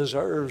sin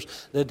deserves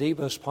the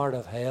deepest part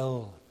of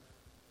hell.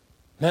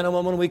 Men and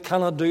women, we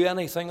cannot do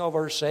anything of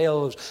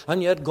ourselves.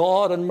 And yet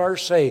God in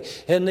mercy,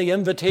 in the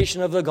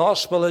invitation of the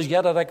gospel, is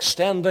yet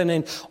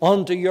extending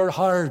onto your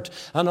heart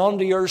and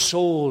onto your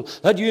soul,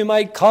 that you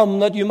might come,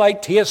 that you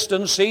might taste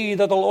and see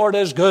that the Lord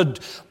is good.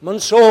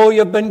 And so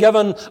you've been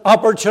given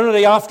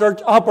opportunity after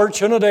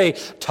opportunity,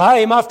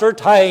 time after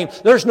time.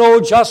 There's no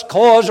just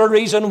cause or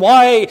reason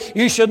why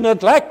you should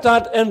neglect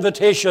that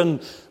invitation,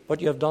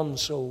 but you've done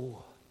so.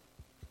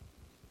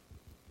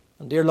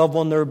 And dear loved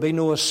one, there will be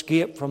no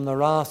escape from the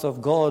wrath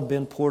of God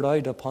being poured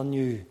out upon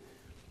you.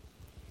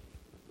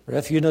 For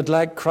if you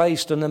neglect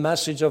Christ and the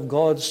message of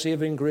God's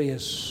saving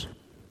grace,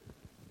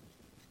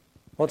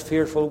 what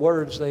fearful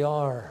words they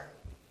are.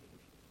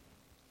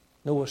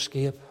 No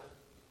escape.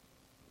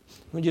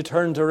 When you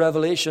turn to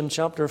Revelation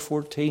chapter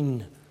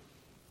 14,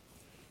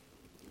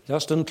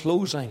 just in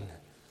closing,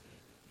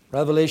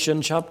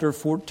 Revelation chapter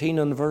 14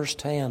 and verse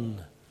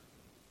 10.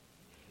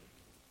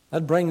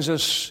 That brings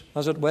us,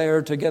 as it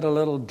were, to get a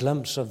little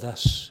glimpse of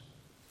this,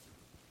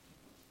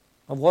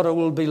 of what it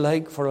will be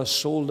like for a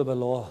soul to be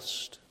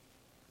lost.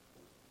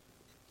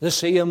 The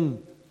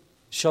same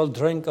shall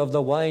drink of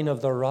the wine of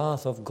the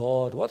wrath of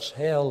God. What's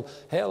hell?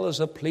 Hell is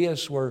a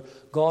place where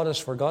God has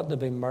forgotten to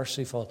be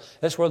merciful.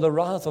 It's where the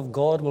wrath of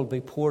God will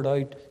be poured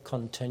out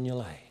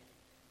continually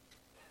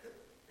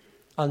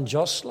and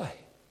justly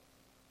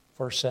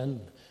for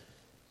sin.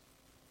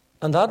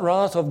 And that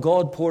wrath of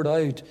God poured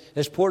out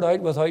is poured out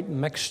without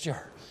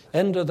mixture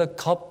into the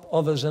cup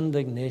of his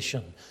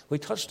indignation. We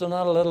touched on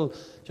that a little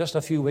just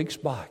a few weeks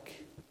back.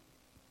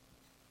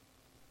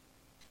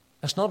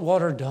 It's not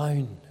watered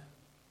down.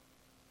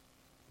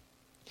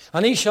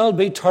 And he shall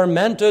be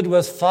tormented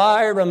with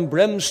fire and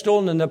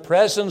brimstone in the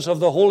presence of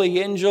the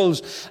holy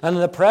angels and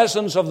in the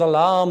presence of the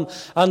Lamb.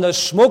 And the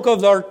smoke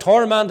of their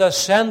torment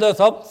ascendeth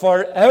up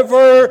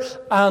forever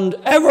and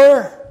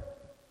ever.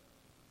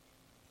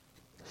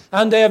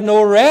 And they have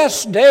no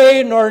rest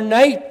day nor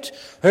night,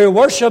 who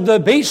worship the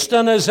beast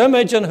and his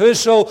image, and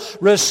whoso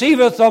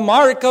receiveth the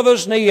mark of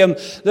his name.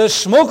 The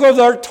smoke of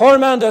their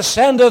torment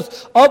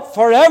ascendeth up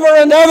forever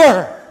and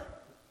ever.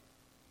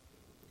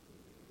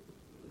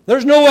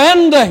 There's no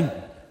ending.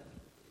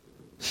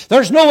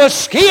 There's no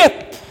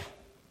escape.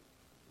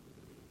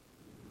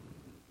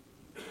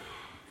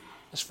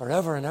 It's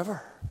forever and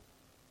ever.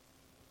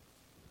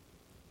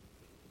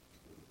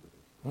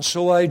 And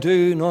so I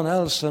do none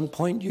else than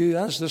point you,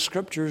 as the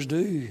Scriptures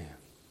do,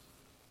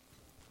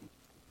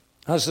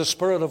 as the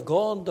Spirit of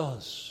God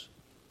does,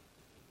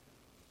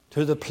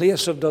 to the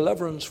place of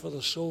deliverance for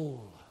the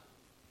soul.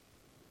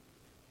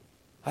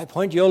 I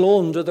point you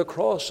alone to the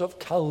cross of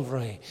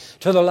Calvary,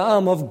 to the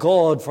Lamb of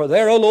God, for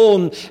there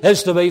alone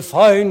is to be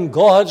found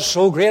God's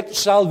so great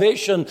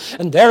salvation,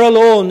 and there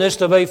alone is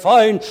to be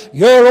found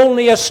your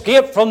only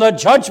escape from the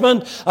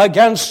judgment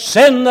against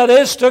sin that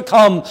is to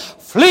come.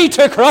 Flee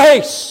to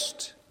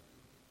Christ,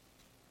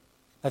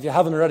 if you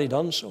haven't already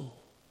done so.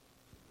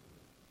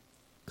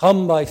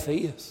 Come by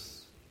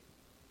faith.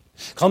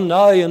 Come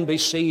now and be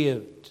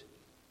saved.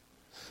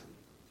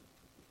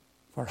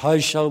 For how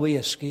shall we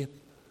escape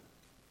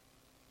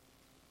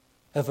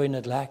if we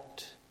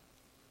neglect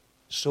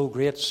so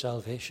great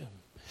salvation?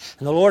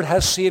 And the Lord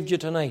has saved you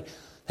tonight.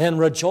 Then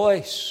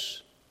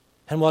rejoice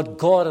in what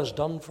God has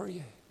done for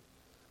you.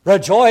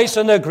 Rejoice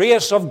in the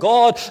grace of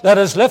God that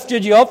has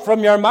lifted you up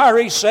from your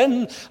miry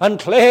sin and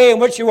clay in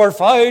which you were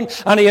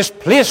found, and He has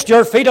placed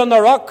your feet on the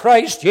rock,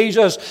 Christ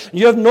Jesus.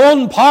 You have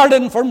known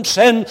pardon from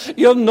sin.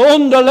 You have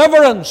known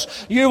deliverance.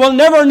 You will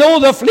never know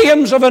the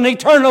flames of an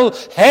eternal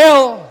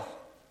hell,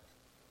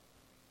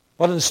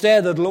 but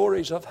instead the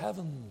glories of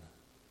heaven.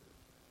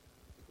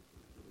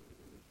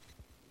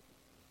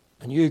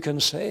 And you can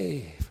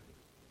say,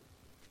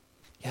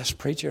 yes,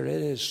 preacher,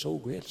 it is so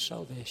great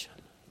salvation.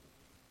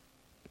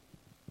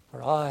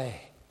 For I,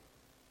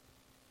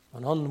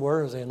 an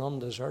unworthy and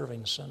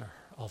undeserving sinner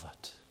of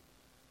it.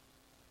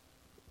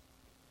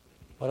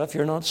 But if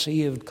you're not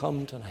saved,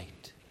 come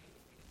tonight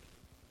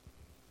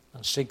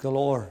and seek the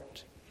Lord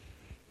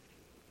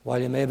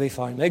while you may be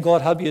found. May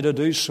God help you to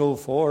do so,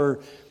 for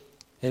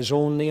His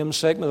own name's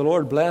sake. May the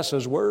Lord bless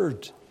His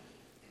word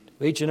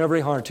to each and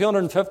every heart.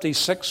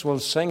 256 will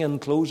sing in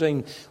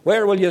closing,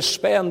 where will you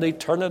spend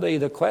eternity?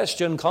 The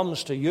question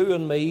comes to you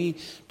and me.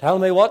 Tell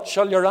me, what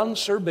shall your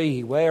answer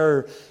be?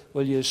 Where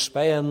will you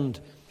spend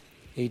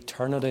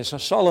eternity? It's a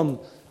solemn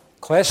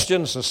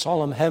question. It's a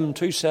solemn hymn.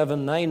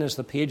 279 is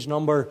the page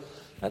number.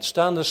 Let's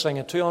stand to sing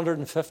it.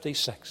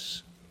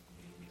 256.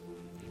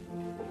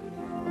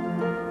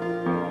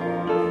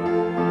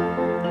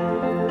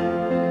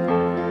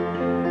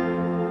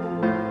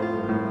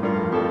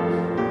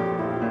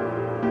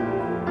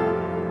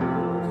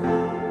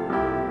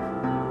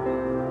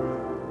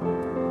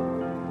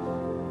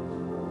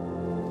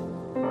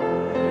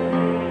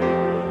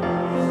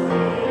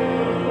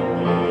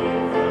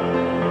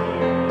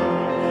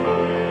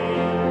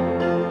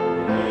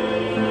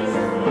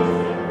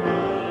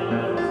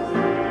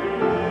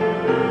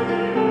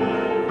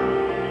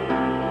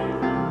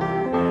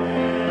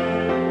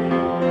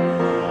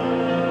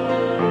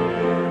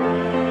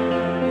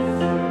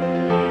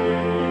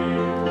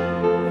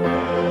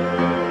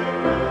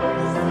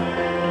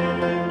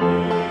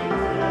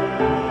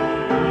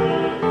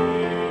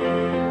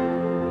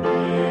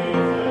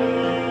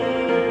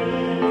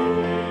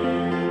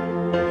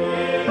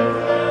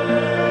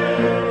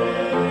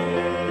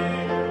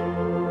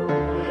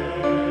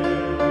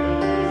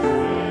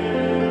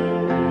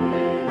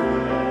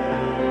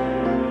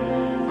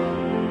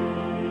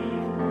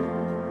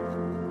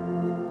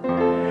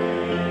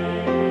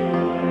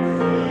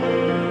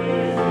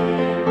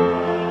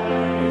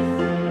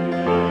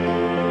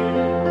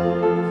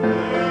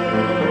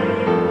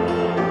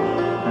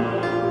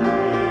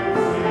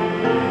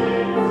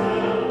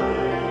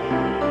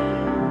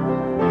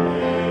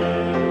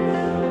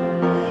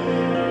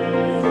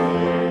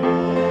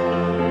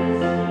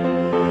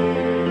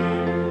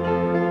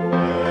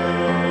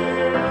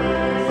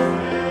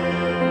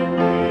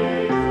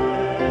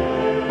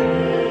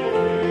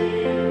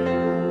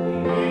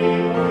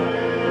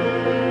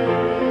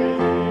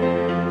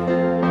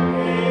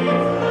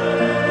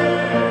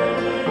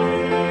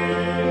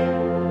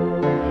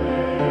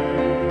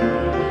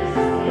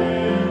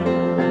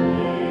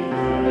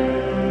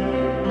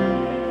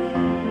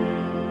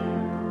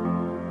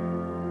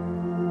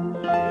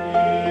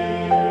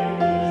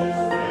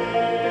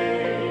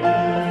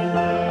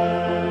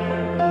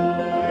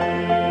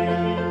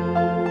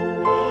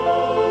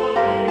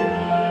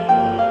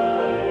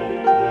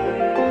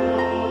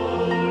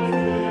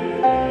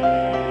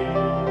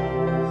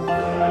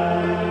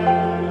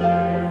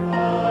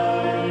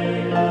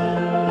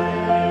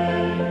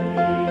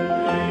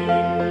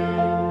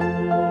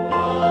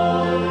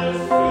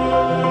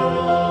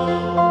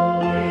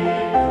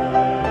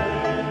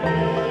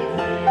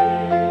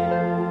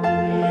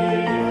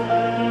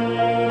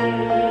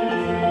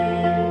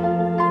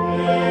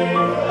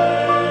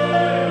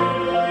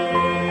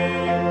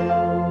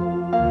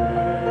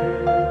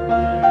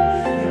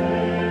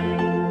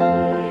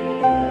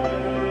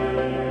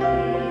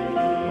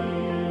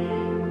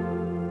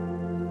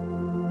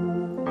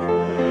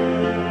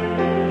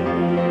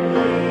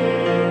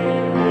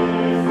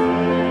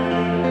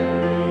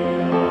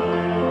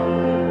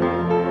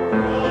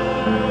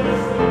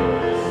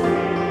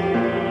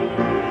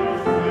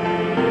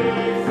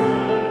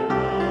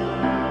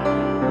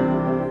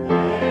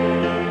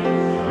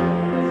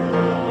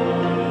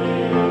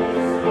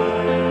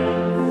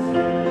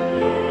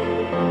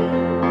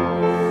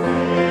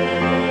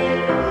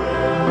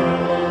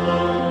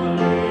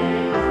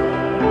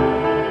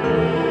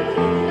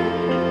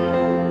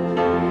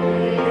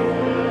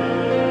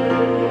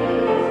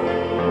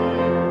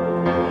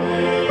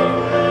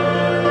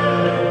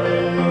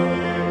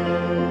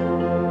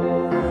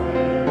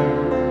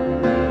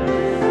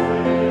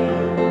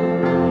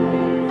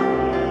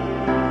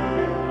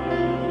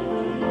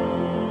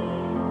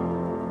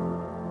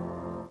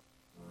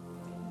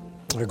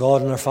 Our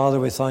God and our Father,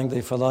 we thank Thee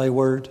for Thy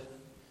word.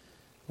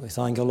 We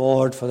thank You,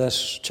 Lord, for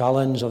this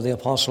challenge of the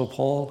Apostle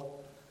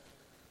Paul.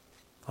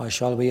 How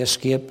shall we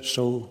escape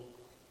so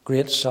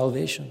great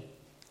salvation?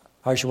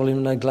 How shall we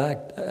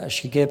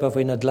escape if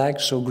we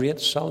neglect so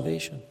great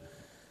salvation?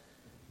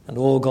 And,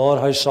 oh God,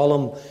 how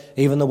solemn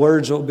even the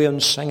words that we'll be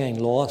singing,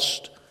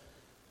 lost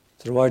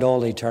throughout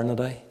all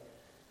eternity.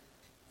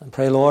 And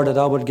pray, Lord, that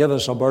Thou would give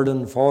us a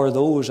burden for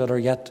those that are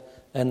yet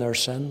in their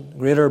sin,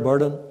 greater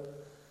burden.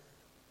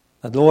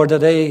 That, Lord, that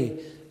they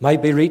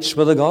might be reached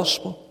with the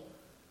gospel,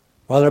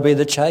 whether it be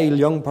the child,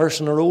 young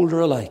person, or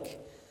older alike.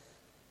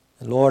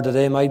 And, Lord, that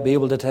they might be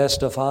able to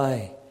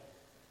testify,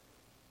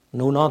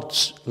 no,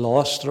 not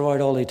lost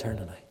throughout all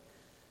eternity,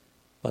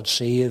 but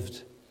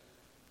saved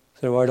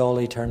throughout all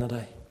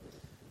eternity.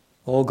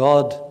 O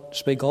God,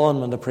 speak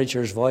on when the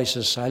preacher's voice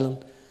is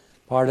silent.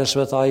 Part us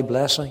with Thy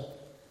blessing.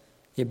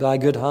 Keep Thy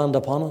good hand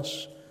upon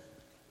us.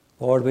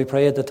 Lord, we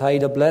pray that the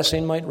tide of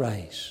blessing might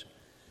rise.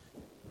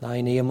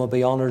 Thy name will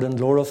be honoured and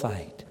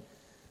glorified.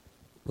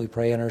 We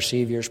pray in our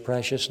Saviour's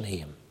precious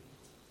name.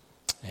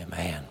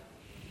 Amen.